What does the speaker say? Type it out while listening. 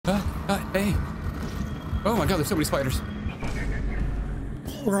Hey. Oh my god, there's so many spiders.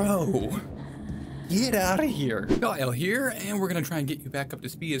 Bro. Get out of here. Kyle here, and we're gonna try and get you back up to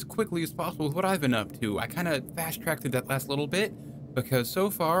speed as quickly as possible with what I've been up to. I kind of fast-tracked that last little bit, because so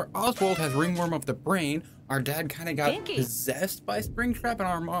far, Oswald has ringworm of the brain, our dad kind of got possessed by Springtrap, and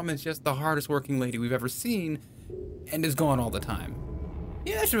our mom is just the hardest working lady we've ever seen, and is gone all the time.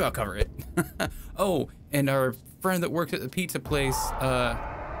 Yeah, that should about cover it. Oh, and our friend that works at the pizza place,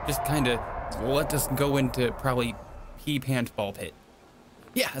 just kind of let us go into probably pee pant ball pit.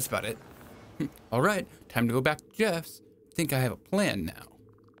 Yeah, that's about it. All right, time to go back to Jeff's. I think I have a plan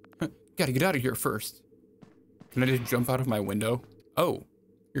now. Gotta get out of here first. Can I just jump out of my window? Oh,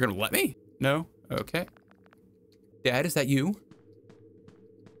 you're gonna let me? No? Okay. Dad, is that you?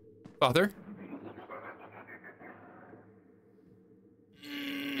 Father?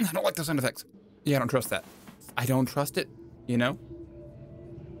 I don't like the sound effects. Yeah, I don't trust that. I don't trust it, you know?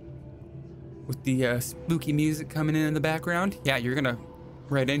 With the spooky music coming in the background. Yeah, you're gonna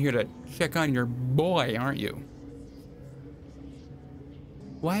right in here to check on your boy, aren't you?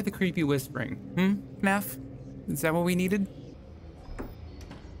 Why the creepy whispering? FNAF? Is that what we needed?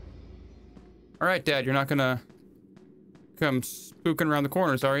 All right, Dad, you're not gonna come spooking around the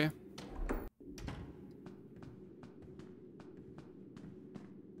corners, are you?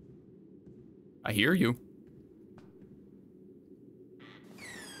 I hear you.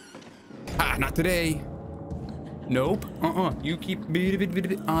 Ah, not today. Nope. You keep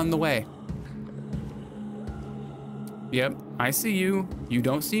on the way. Yep, I see you. You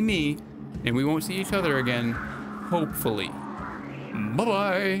don't see me. And we won't see each other again. Hopefully.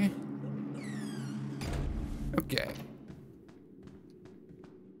 Bye-bye. Okay.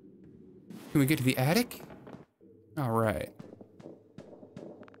 Can we get to the attic? All right.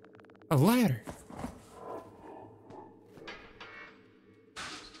 A ladder.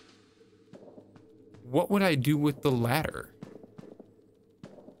 What would I do with the ladder?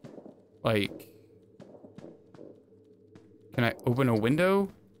 Like, can I open a window?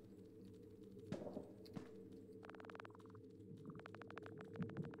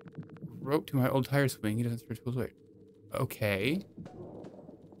 Rope to my old tire swing. He doesn't stretch away. Okay.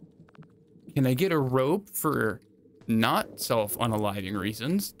 Can I get a rope for not self-unaliving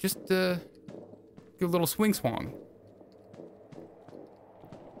reasons? Just get a little swing swong.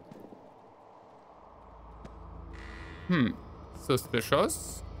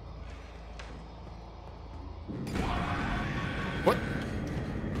 Suspicious. What?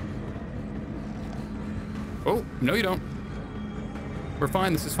 Oh, no you don't. We're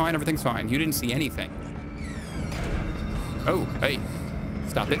fine, this is fine, everything's fine. You didn't see anything. Oh, hey.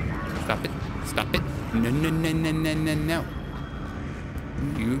 Stop it. Stop it. Stop it. No, no, no, no, no, no, no.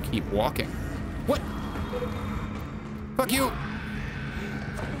 You keep walking. What? Fuck you!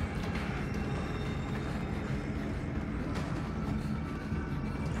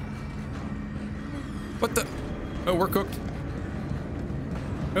 What the? Oh, we're cooked.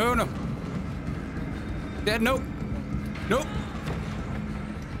 Oh, no. Dad, nope. Nope.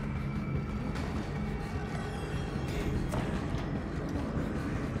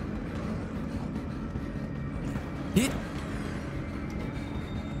 Hit.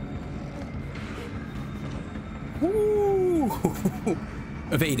 Woo!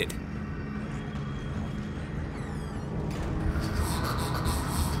 Evaded.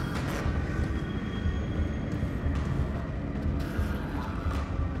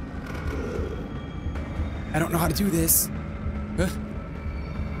 I don't know how to do this.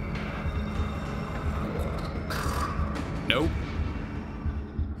 Nope.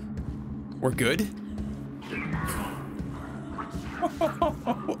 We're good?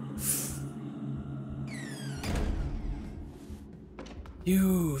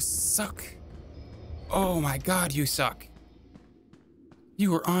 You suck. Oh my god, you suck.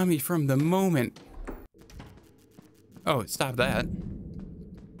 You were on me from the moment. Oh, stop that.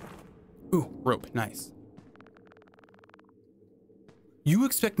 Ooh, rope, nice. You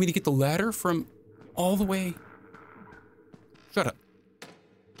expect me to get the ladder from all the way? Shut up.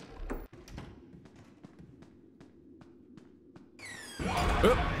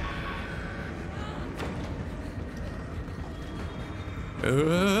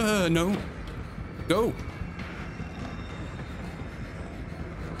 No. Go.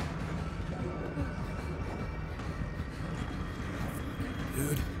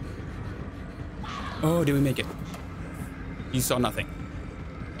 Dude. Oh, did we make it? You saw nothing.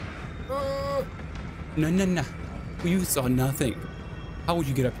 No, no, no. You saw nothing. How would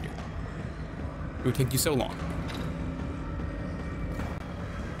you get up here? It would take you so long.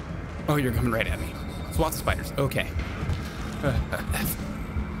 Oh, you're coming right at me. Swat the spiders. Okay.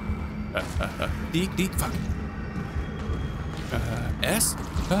 D, fuck. S?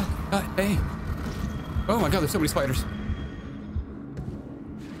 Hey. Oh my god, there's so many spiders.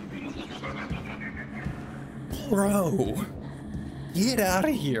 Bro, get out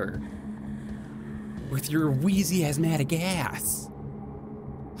of here. With your wheezy asthmatic ass.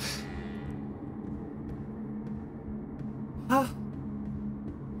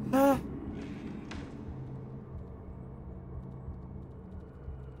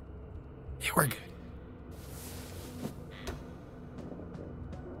 Yeah, we're good.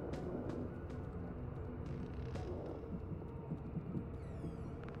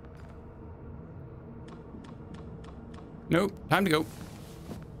 Nope, time to go.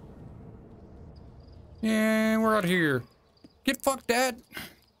 And we're out of here. Get fucked, Dad.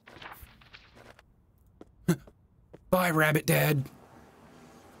 Bye, Rabbit Dad.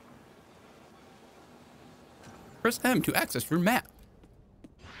 Press M to access your map.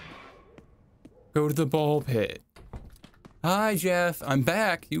 Go to the ball pit. Hi, Jeff. I'm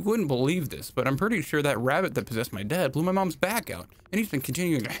back. You wouldn't believe this, but I'm pretty sure that rabbit that possessed my dad blew my mom's back out, and he's been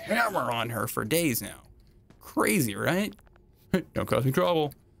continuing to hammer on her for days now. Crazy, right? Don't cause me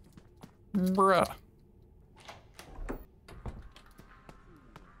trouble. Bruh.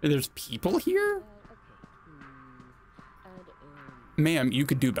 There's people here? Ma'am, you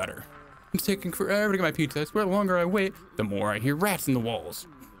could do better. It's taking forever to get my pizza. I swear the longer I wait, the more I hear rats in the walls.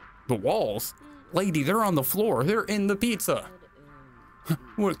 The walls? Lady, they're on the floor. They're in the pizza.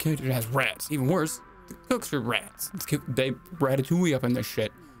 What kitchen has rats? Even worse, the cooks are rats. They ratatouille up in this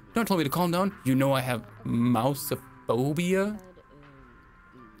shit. Don't tell me to calm down. You know I have mousophobia.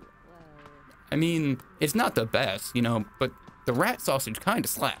 I mean, it's not the best, you know, but the rat sausage kind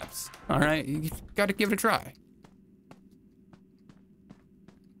of slaps. All right, you gotta give it a try.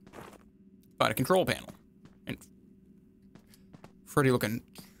 Find a control panel. And Freddy looking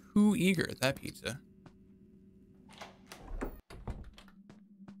too eager at that pizza.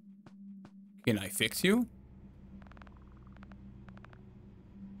 Can I fix you?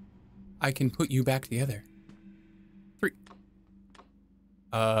 I can put you back together. 3.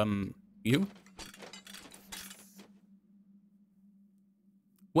 You?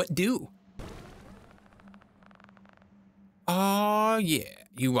 What do? Oh, yeah.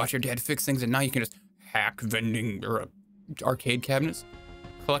 You watch your dad fix things and now you can just hack vending or arcade cabinets.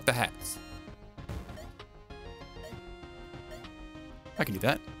 Collect the hats. I can do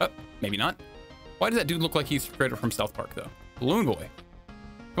that. Oh, maybe not. Why does that dude look like he's straight up from South Park, though? Balloon boy.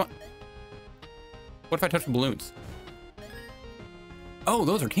 Come on. What if I touch the balloons? Oh,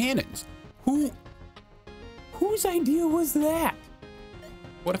 those are cannons. Whose idea was that?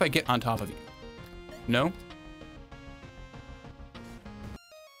 What if I get on top of you? No?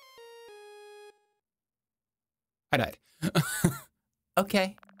 I died.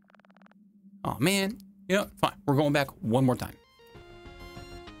 Okay. Oh, man. You know, fine. We're going back one more time.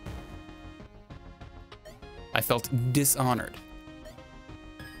 I felt dishonored.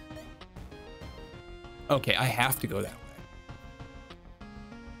 Okay, I have to go that way.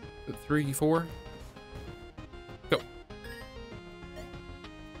 3, 4. Go.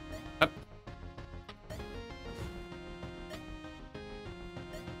 Up.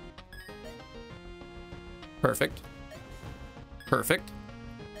 Perfect. Perfect.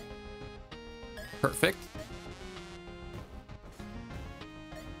 Perfect.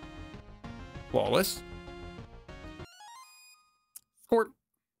 Flawless. Score.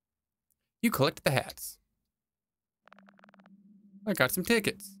 You collect the hats. I got some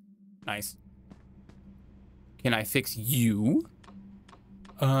tickets. Nice. Can I fix you?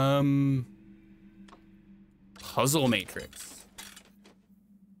 Puzzle matrix.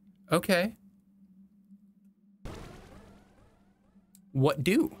 Okay. What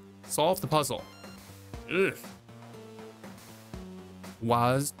do? Solve the puzzle. Ugh.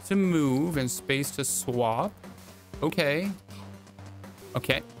 Was to move and space to swap. Okay.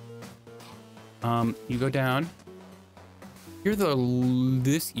 Okay. You go down. You're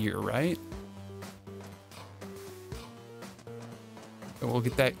this ear, right? So we'll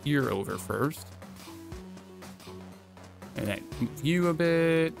get that ear over first. And then move you a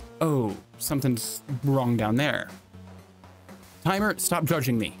bit. Oh, something's wrong down there. Timer, stop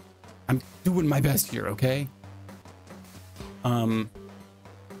judging me. I'm doing my best here, okay? Pause.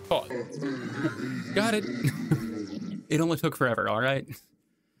 Got it. It only took forever, all right?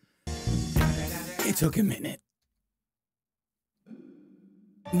 It took a minute.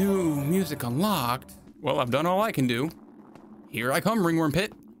 New music unlocked. Well, I've done all I can do. Here I come, Ringworm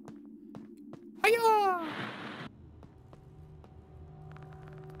Pit. Hiya!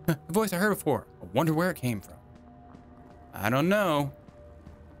 The voice I heard before. I wonder where it came from. I don't know.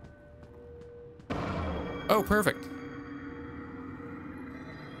 Oh, perfect.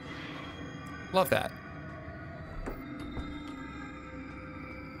 Love that.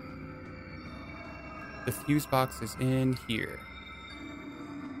 The fuse box is in here.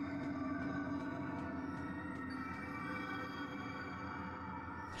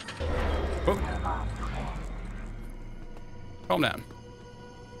 Oh. Calm down.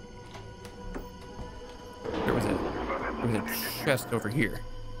 There was a chest over here.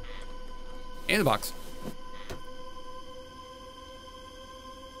 In the box.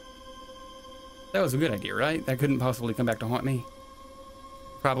 That was a good idea, right? That couldn't possibly come back to haunt me.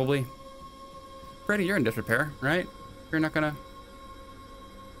 Probably. Freddy, you're in disrepair, right? You're not gonna...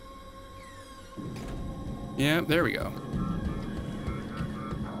 Yeah, there we go.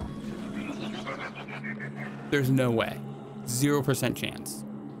 There's no way. 0% chance.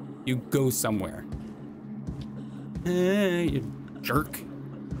 You go somewhere. You jerk.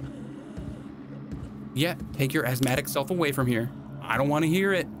 Yeah, take your asthmatic self away from here. I don't want to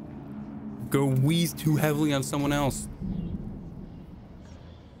hear it. Go wheeze too heavily on someone else.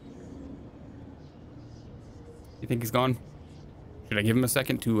 You think he's gone? Should I give him a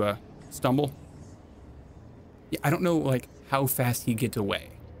second to stumble? Yeah, I don't know like how fast he gets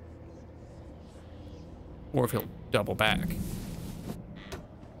away. Or if he'll double back.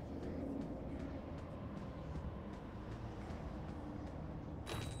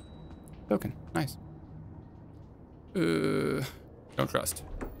 Token, nice. Don't trust.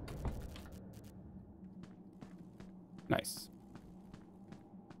 Nice.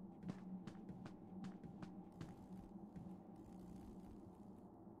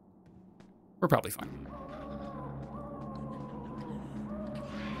 We're probably fine.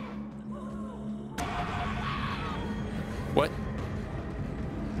 What?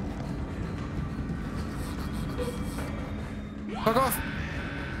 Fuck off!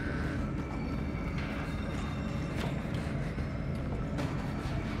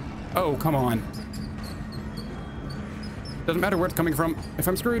 Oh, come on. Doesn't matter where it's coming from if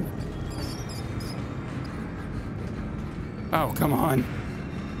I'm screwed. Oh, come on.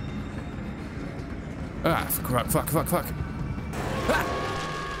 Ah, fuck. Ah!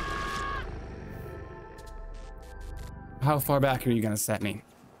 How far back are you gonna set me?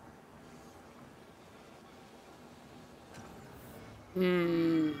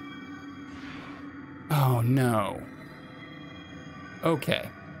 Oh, no. Okay.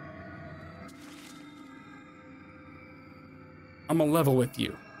 I'm gonna level with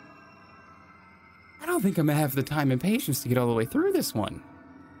you. I don't think I'm gonna have the time and patience to get all the way through this one.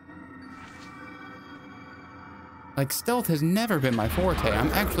 Like, stealth has never been my forte. I'm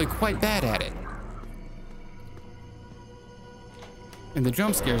actually quite bad at it. And the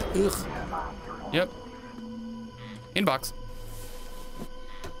jump scares, ugh. Yep. Inbox.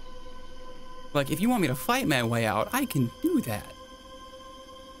 Like, if you want me to fight my way out, I can do that.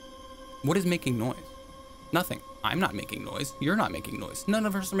 What is making noise? Nothing. I'm not making noise. You're not making noise. None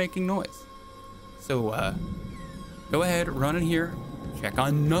of us are making noise. So, go ahead, run in here. Check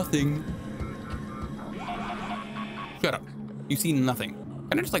on nothing. Shut up. You see nothing.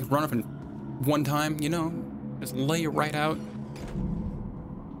 Can I just, like, run up in one time, you know? Just lay it right out.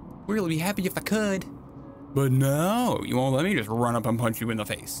 Really be happy if I could. But no, you won't let me just run up and punch you in the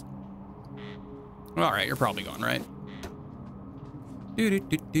face. Alright, you're probably gone, right?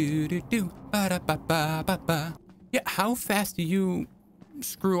 Do-do-do-do-do-do. Ba-da-ba-ba-ba-ba. Yeah, how fast do you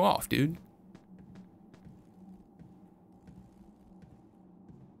screw off, dude?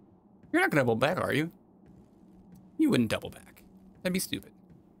 You're not gonna double back, are you? You wouldn't double back. That'd be stupid.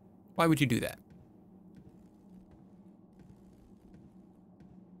 Why would you do that?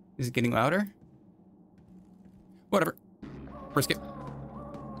 Is it getting louder? Whatever. Risk it.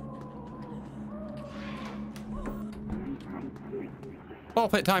 Ball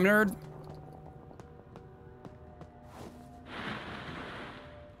pit time, nerd.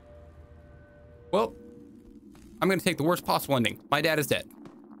 Well, I'm gonna take the worst possible ending. My dad is dead.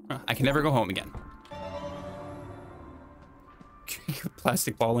 I can never go home again.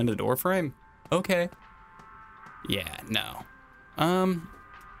 Plastic ball into the door frame? Okay. Yeah, no.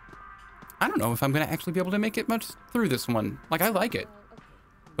 I don't know if I'm gonna actually be able to make it much through this one. Like, I like it.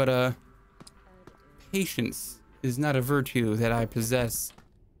 But, patience is not a virtue that I possess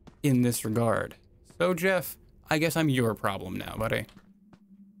in this regard. So, Jeff, I guess I'm your problem now, buddy.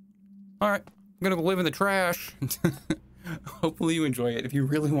 Alright, I'm gonna go live in the trash. Hopefully you enjoy it. If you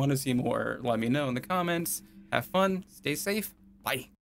really want to see more, let me know in the comments. Have fun, stay safe, bye.